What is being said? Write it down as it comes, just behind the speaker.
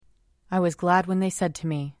I was glad when they said to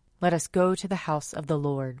me, "Let us go to the house of the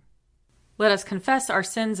Lord." Let us confess our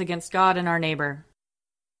sins against God and our neighbor.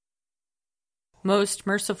 Most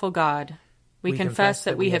merciful God, we confess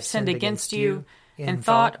that we have sinned against you in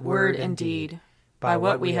thought, word, and deed, by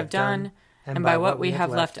what we have done and by what we have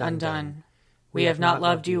left undone. We have not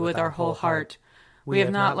loved you with our whole heart. We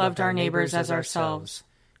have not loved our neighbors as ourselves.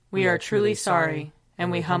 We are truly sorry,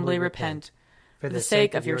 and we humbly repent. For the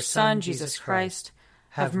sake of your Son, Jesus Christ,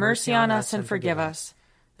 have mercy on us and forgive us,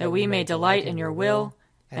 that we may delight in your will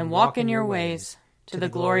and walk in your ways, to the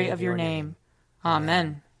glory of your name.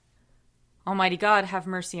 Amen. Almighty God, have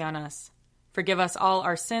mercy on us. Forgive us all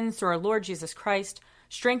our sins through our Lord Jesus Christ.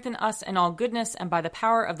 Strengthen us in all goodness, and by the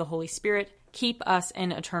power of the Holy Spirit, keep us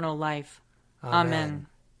in eternal life. Amen.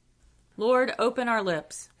 Lord, open our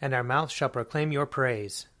lips, and our mouth shall proclaim your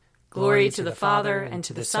praise. Glory to the Father, and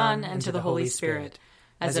to the Son, and to the Holy Spirit,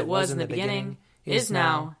 as it was in the beginning, is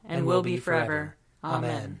now, and will be forever.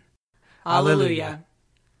 Amen. Alleluia.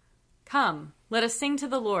 Come, let us sing to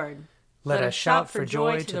the Lord. Let us shout for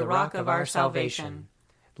joy to the rock of our salvation.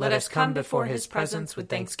 Let us come before his presence with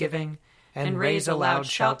thanksgiving, and raise a loud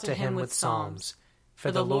shout to him with psalms.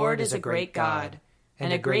 For the Lord is a great God,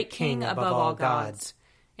 and a great King above all gods.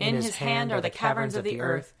 In his hand are the caverns of the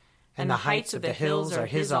earth, and the heights of the hills are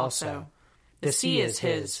his also. The sea is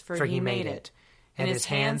his, for he made it, and his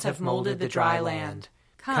hands have molded the dry land.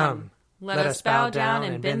 Come, let us bow down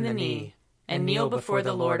and bend the knee, and kneel before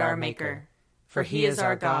the Lord our Maker. For he is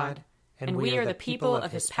our God, and we are the people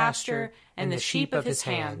of his pasture and the sheep of his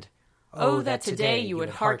hand. Oh, that today you would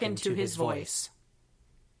hearken to his voice.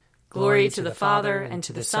 Glory to the Father, and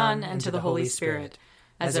to the Son, and to the Holy Spirit,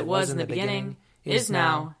 as it was in the beginning, is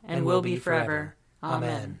now, and will be forever.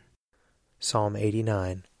 Amen. Psalm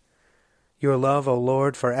 89. Your love, O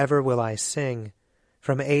Lord, forever will I sing.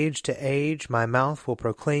 From age to age my mouth will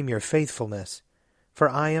proclaim your faithfulness. For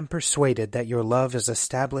I am persuaded that your love is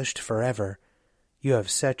established forever. You have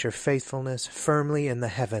set your faithfulness firmly in the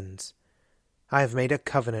heavens. I have made a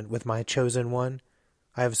covenant with my chosen one.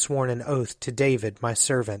 I have sworn an oath to David, my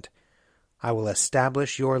servant. I will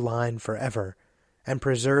establish your line forever, and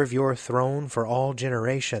preserve your throne for all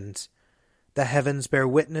generations. The heavens bear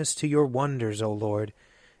witness to your wonders, O Lord,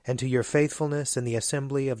 and to your faithfulness in the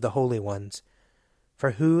assembly of the holy ones.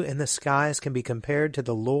 For who in the skies can be compared to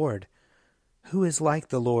the Lord? Who is like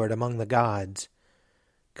the Lord among the gods?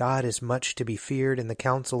 God is much to be feared in the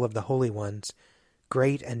council of the holy ones,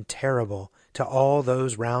 great and terrible to all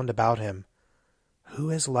those round about him. Who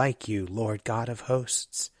is like you, Lord God of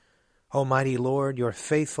hosts? Almighty Lord, your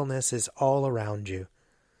faithfulness is all around you.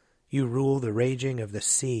 You rule the raging of the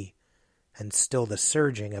sea, and still the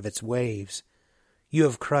surging of its waves. You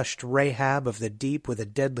have crushed Rahab of the deep with a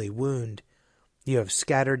deadly wound. You have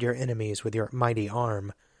scattered your enemies with your mighty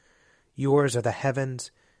arm. Yours are the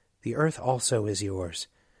heavens, the earth also is yours.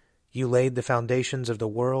 You laid the foundations of the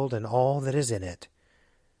world and all that is in it.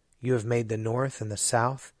 You have made the north and the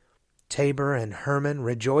south. Tabor and Hermon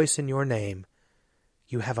rejoice in your name.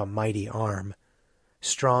 You have a mighty arm.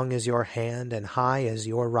 Strong is your hand, and high is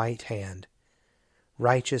your right hand.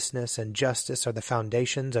 Righteousness and justice are the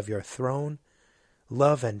foundations of your throne.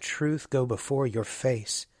 Love and truth go before your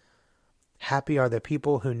face. Happy are the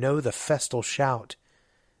people who know the festal shout.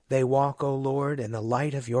 They walk, O Lord, in the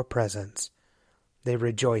light of your presence. They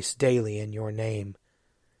rejoice daily in your name.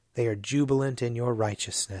 They are jubilant in your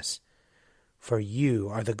righteousness. For you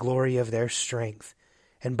are the glory of their strength,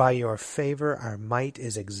 and by your favor our might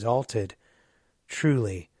is exalted.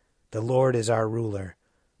 Truly, the Lord is our ruler.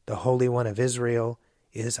 The Holy One of Israel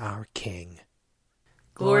is our King.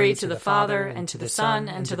 Glory to the Father, and to the Son,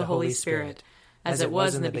 and to the Holy Spirit, as it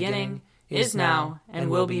was in the beginning, is now,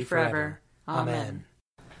 and will be forever. Amen.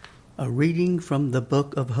 A reading from the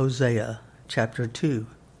book of Hosea, chapter 2.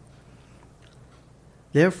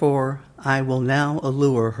 Therefore I will now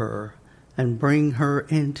allure her, and bring her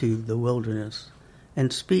into the wilderness,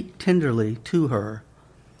 and speak tenderly to her.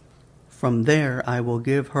 From there I will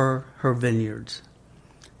give her her vineyards,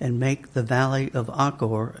 and make the valley of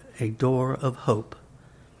Achor a door of hope.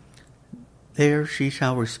 There she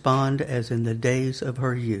shall respond as in the days of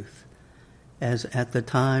her youth, as at the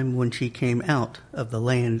time when she came out of the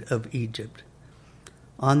land of Egypt.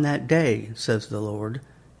 On that day, says the Lord,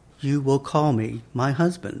 you will call me my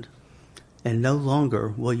husband, and no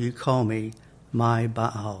longer will you call me my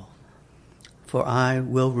Baal. For I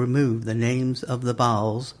will remove the names of the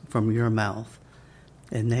Baals from your mouth,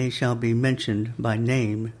 and they shall be mentioned by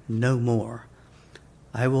name no more.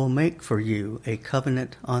 I will make for you a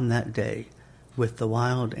covenant on that day with the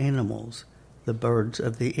wild animals, the birds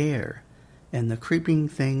of the air, and the creeping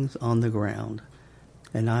things on the ground.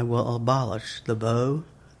 And I will abolish the bow,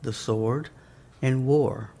 the sword, and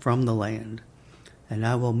war from the land. And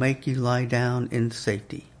I will make you lie down in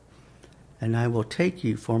safety. And I will take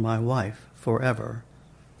you for my wife forever.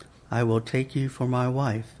 I will take you for my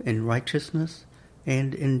wife in righteousness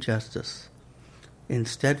and in justice, in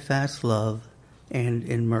steadfast love and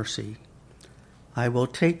in mercy. I will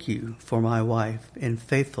take you for my wife in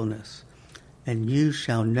faithfulness, and you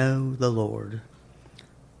shall know the Lord.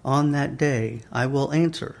 On that day I will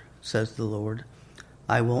answer, says the Lord.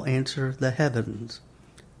 I will answer the heavens,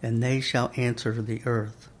 and they shall answer the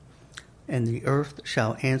earth. And the earth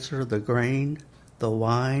shall answer the grain, the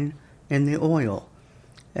wine, and the oil,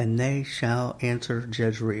 and they shall answer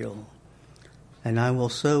Jezreel. And I will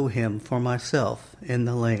sow him for myself in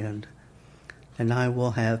the land. And I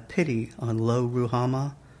will have pity on Lo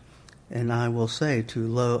Ruhamah, and I will say to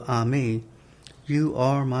Lo Ami, you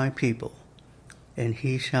are my people. And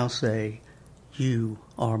he shall say, you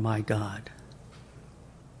are my God.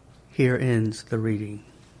 Here ends the reading.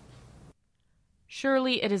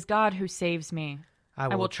 Surely it is God who saves me.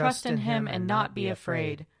 I will trust in him and not be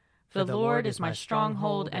afraid. For the Lord is my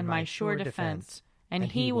stronghold and my sure defense, and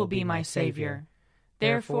he will be my Savior.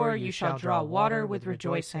 Therefore you shall draw water with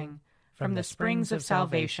rejoicing from the springs of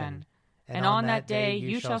salvation. And on that day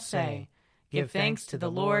you shall say, give thanks to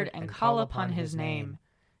the Lord and call upon his name.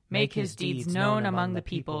 Make his deeds known among the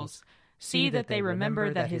peoples. See that they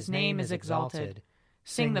remember that his name is exalted.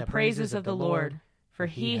 Sing the praises of the Lord, for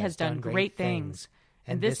he has done great things,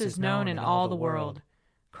 and this is known in all the world.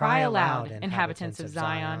 Cry aloud, inhabitants of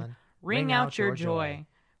Zion, ring out your joy,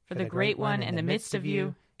 for the great one in the midst of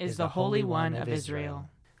you is the Holy One of Israel.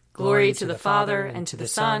 Glory to the Father, and to the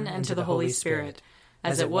Son, and to the Holy Spirit,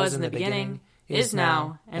 as it was in the beginning, is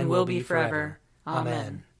now, and will be forever.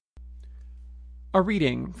 Amen. A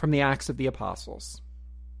reading from the Acts of the Apostles.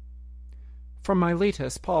 From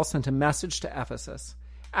Miletus, Paul sent a message to Ephesus,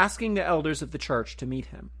 asking the elders of the church to meet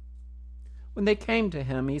him. When they came to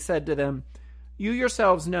him, he said to them, you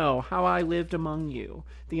yourselves know how I lived among you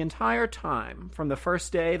the entire time from the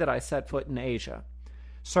first day that I set foot in Asia,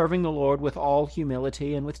 serving the Lord with all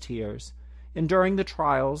humility and with tears, enduring the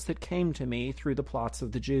trials that came to me through the plots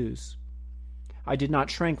of the Jews. I did not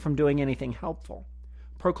shrink from doing anything helpful,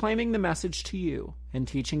 proclaiming the message to you and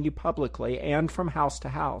teaching you publicly and from house to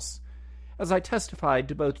house, as I testified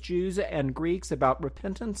to both Jews and Greeks about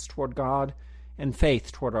repentance toward God and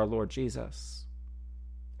faith toward our Lord Jesus.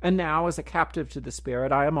 And now, as a captive to the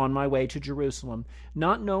Spirit, I am on my way to Jerusalem,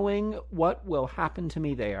 not knowing what will happen to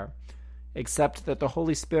me there, except that the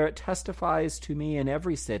Holy Spirit testifies to me in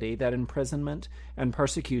every city that imprisonment and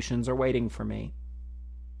persecutions are waiting for me.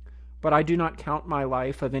 But I do not count my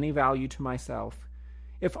life of any value to myself,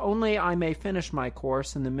 if only I may finish my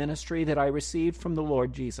course in the ministry that I received from the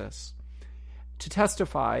Lord Jesus, to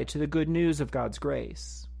testify to the good news of God's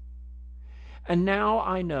grace. And now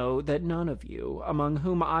I know that none of you, among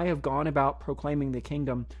whom I have gone about proclaiming the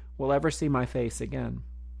kingdom, will ever see my face again.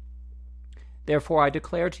 Therefore I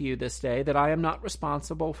declare to you this day that I am not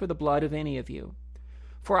responsible for the blood of any of you,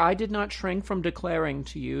 for I did not shrink from declaring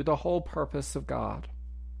to you the whole purpose of God.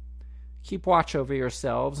 Keep watch over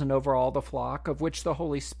yourselves and over all the flock, of which the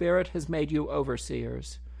Holy Spirit has made you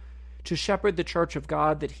overseers, to shepherd the church of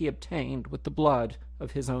God that he obtained with the blood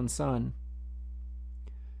of his own Son.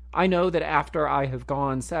 I know that after I have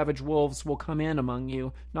gone, savage wolves will come in among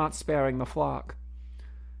you, not sparing the flock.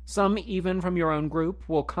 Some, even from your own group,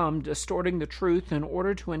 will come distorting the truth in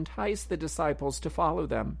order to entice the disciples to follow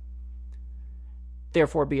them.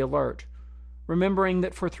 Therefore be alert, remembering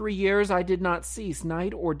that for 3 years I did not cease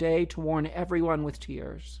night or day to warn everyone with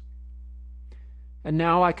tears. And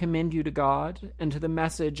now I commend you to God and to the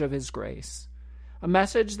message of his grace, a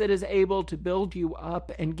message that is able to build you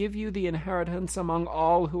up and give you the inheritance among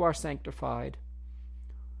all who are sanctified.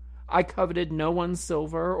 I coveted no one's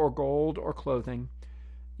silver or gold or clothing.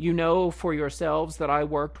 You know for yourselves that I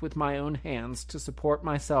worked with my own hands to support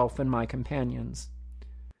myself and my companions.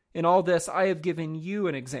 In all this I have given you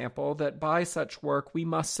an example that by such work we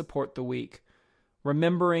must support the weak,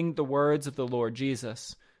 remembering the words of the Lord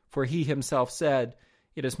Jesus, for he himself said,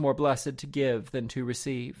 "It is more blessed to give than to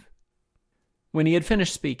receive." When he had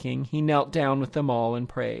finished speaking, he knelt down with them all and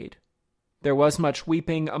prayed. There was much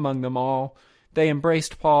weeping among them all. They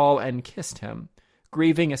embraced Paul and kissed him,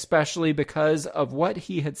 grieving especially because of what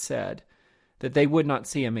he had said, that they would not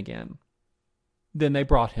see him again. Then they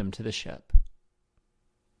brought him to the ship.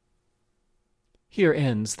 Here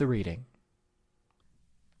ends the reading.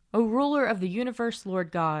 O ruler of the universe,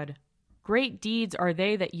 Lord God, great deeds are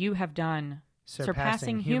they that you have done,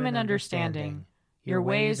 surpassing human understanding. Your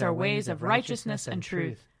ways are ways of righteousness and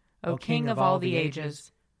truth. O King of all the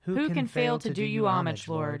ages. Who can fail to do you homage,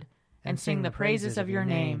 Lord, and sing the praises of your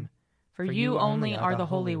name? For you only are the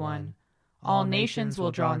Holy One. All nations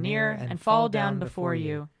will draw near and fall down before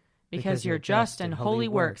you, because your just and holy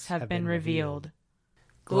works have been revealed.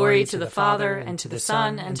 Glory to the Father, and to the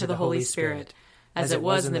Son, and to the Holy Spirit, as it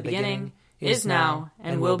was in the beginning, is now,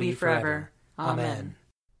 and will be forever. Amen.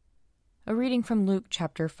 A reading from Luke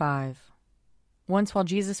chapter 5. Once while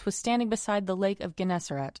Jesus was standing beside the lake of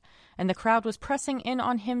Gennesaret, and the crowd was pressing in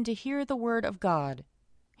on him to hear the word of God,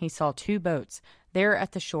 he saw 2 boats there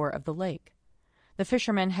at the shore of the lake. The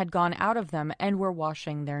fishermen had gone out of them and were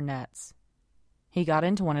washing their nets. He got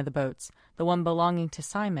into one of the boats, the one belonging to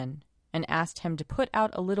Simon, and asked him to put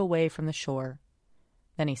out a little way from the shore.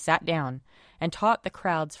 Then he sat down and taught the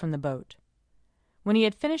crowds from the boat. When he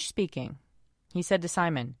had finished speaking, he said to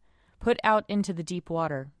Simon, "Put out into the deep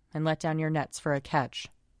water, and let down your nets for a catch."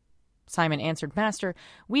 Simon answered, "Master,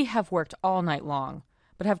 we have worked all night long,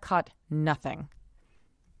 but have caught nothing.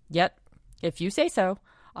 Yet, if you say so,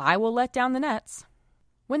 I will let down the nets."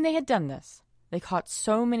 When they had done this, they caught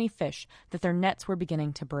so many fish that their nets were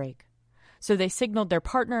beginning to break. So they signaled their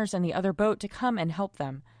partners in the other boat to come and help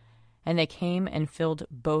them. And they came and filled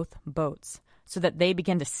both boats, so that they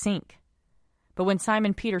began to sink. But when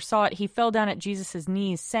Simon Peter saw it, he fell down at Jesus'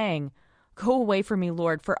 knees, saying, "Go away from me,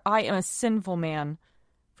 Lord, for I am a sinful man."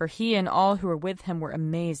 For he and all who were with him were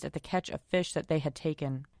amazed at the catch of fish that they had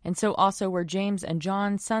taken. And so also were James and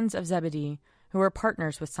John, sons of Zebedee, who were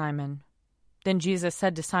partners with Simon. Then Jesus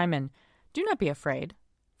said to Simon, "Do not be afraid.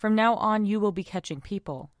 From now on you will be catching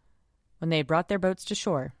people." When they had brought their boats to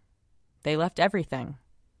shore, they left everything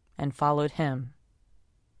and followed him.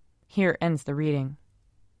 Here ends the reading.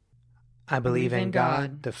 I believe in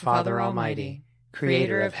God, the Father Almighty,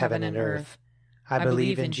 creator of heaven and earth. I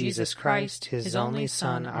believe in Jesus Christ, his only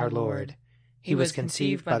Son, our Lord. He was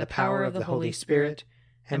conceived by the power of the Holy Spirit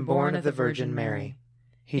and born of the Virgin Mary.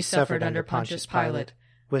 He suffered under Pontius Pilate,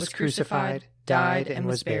 was crucified, died, and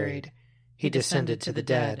was buried. He descended to the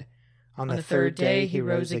dead. On the 3rd day he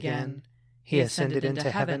rose again. He ascended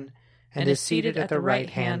into heaven and is seated at the right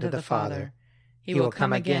hand of the Father. He will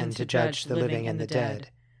come again to judge the living and the dead.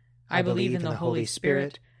 I believe in the Holy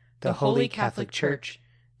Spirit, the Holy Catholic Church,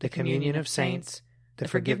 the communion of saints, the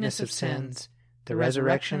forgiveness of sins, the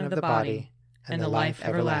resurrection of the body, and the life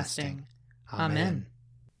everlasting. Amen.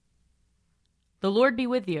 The Lord be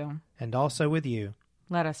with you. And also with you.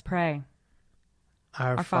 Let us pray.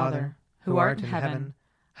 Our Father, who art in heaven,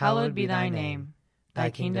 hallowed be thy name. Thy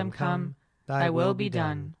kingdom come, thy will be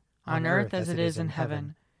done, on earth as it is in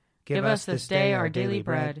heaven. Give us this day our daily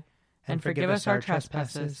bread, and forgive us our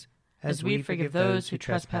trespasses, as we forgive those who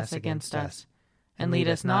trespass against us. And lead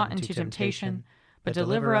us not into temptation, but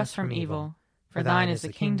deliver us from evil. For thine is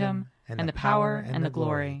the kingdom, and the power, and the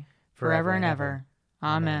glory, forever and ever.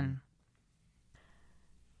 Amen.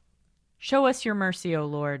 Show us your mercy, O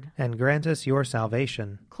Lord. And grant us your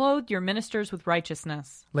salvation. Clothe your ministers with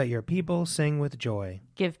righteousness. Let your people sing with joy.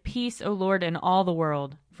 Give peace, O Lord, in all the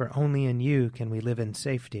world. For only in you can we live in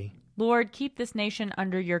safety. Lord, keep this nation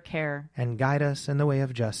under your care. And guide us in the way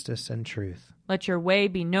of justice and truth. Let your way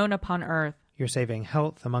be known upon earth. Your saving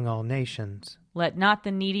health among all nations. Let not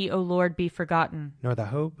the needy, O Lord, be forgotten. Nor the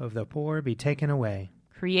hope of the poor be taken away.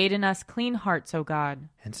 Create in us clean hearts, O God.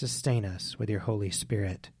 And sustain us with your Holy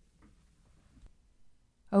Spirit.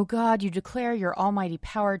 O God, you declare your almighty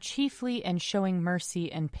power chiefly in showing mercy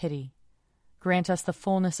and pity. Grant us the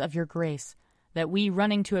fullness of your grace, that we,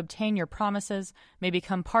 running to obtain your promises, may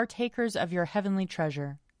become partakers of your heavenly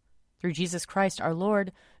treasure. Through Jesus Christ our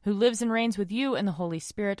Lord, who lives and reigns with you in the Holy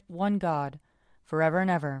Spirit, one God, forever and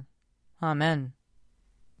ever. Amen.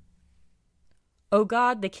 O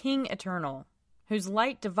God, the King eternal, whose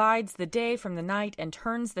light divides the day from the night and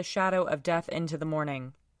turns the shadow of death into the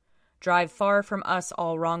morning, drive far from us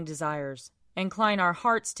all wrong desires, incline our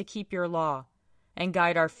hearts to keep your law, and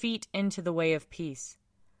guide our feet into the way of peace,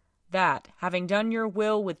 that, having done your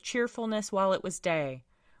will with cheerfulness while it was day,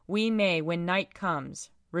 we may, when night comes,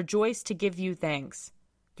 rejoice to give you thanks.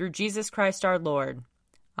 Through Jesus Christ our Lord.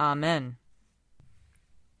 Amen.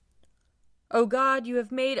 O God, you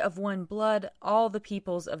have made of one blood all the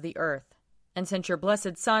peoples of the earth, and sent your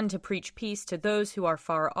blessed Son to preach peace to those who are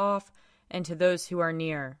far off and to those who are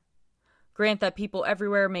near. Grant that people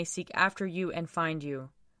everywhere may seek after you and find you.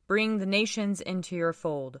 Bring the nations into your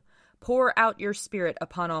fold. Pour out your Spirit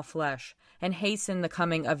upon all flesh, and hasten the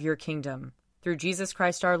coming of your kingdom. Through Jesus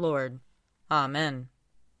Christ our Lord. Amen.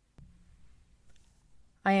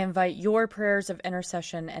 I invite your prayers of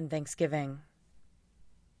intercession and thanksgiving.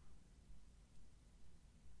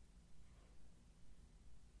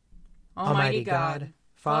 Almighty God,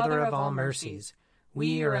 Father of all mercies,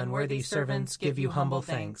 we, your unworthy servants, give you humble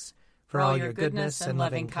thanks for all your goodness and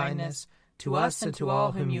loving kindness to us and to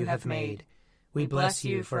all whom you have made. We bless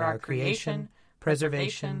you for our creation,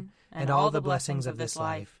 preservation, and all the blessings of this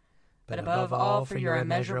life, but above all for your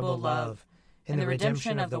immeasurable love in the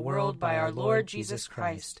redemption of the world by our Lord Jesus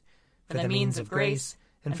Christ, for the means of grace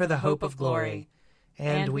and for the hope of glory.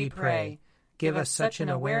 And we pray, give us such an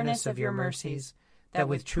awareness of your mercies that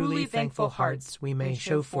with truly thankful hearts we may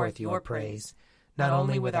show forth your praise, not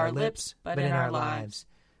only with our lips but in our lives,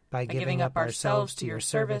 by giving up ourselves to your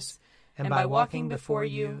service and by walking before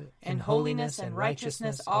you in holiness and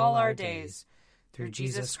righteousness all our days, through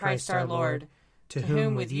Jesus Christ our Lord, to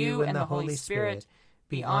whom with you and the Holy Spirit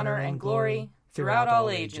be honor and glory throughout all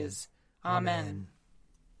ages. Amen.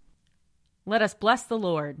 Let us bless the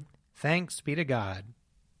Lord. Thanks be to God.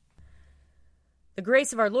 The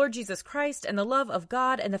grace of our Lord Jesus Christ and the love of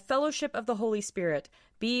God and the fellowship of the Holy Spirit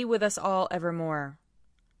be with us all evermore.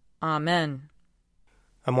 Amen.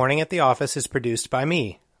 A Morning at the Office is produced by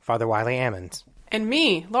me, Father Wiley Ammons. And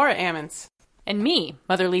me, Laura Ammons. And me,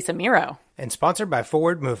 Mother Lisa Meirow. And sponsored by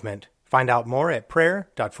Forward Movement. Find out more at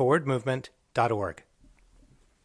prayer.forwardmovement.org.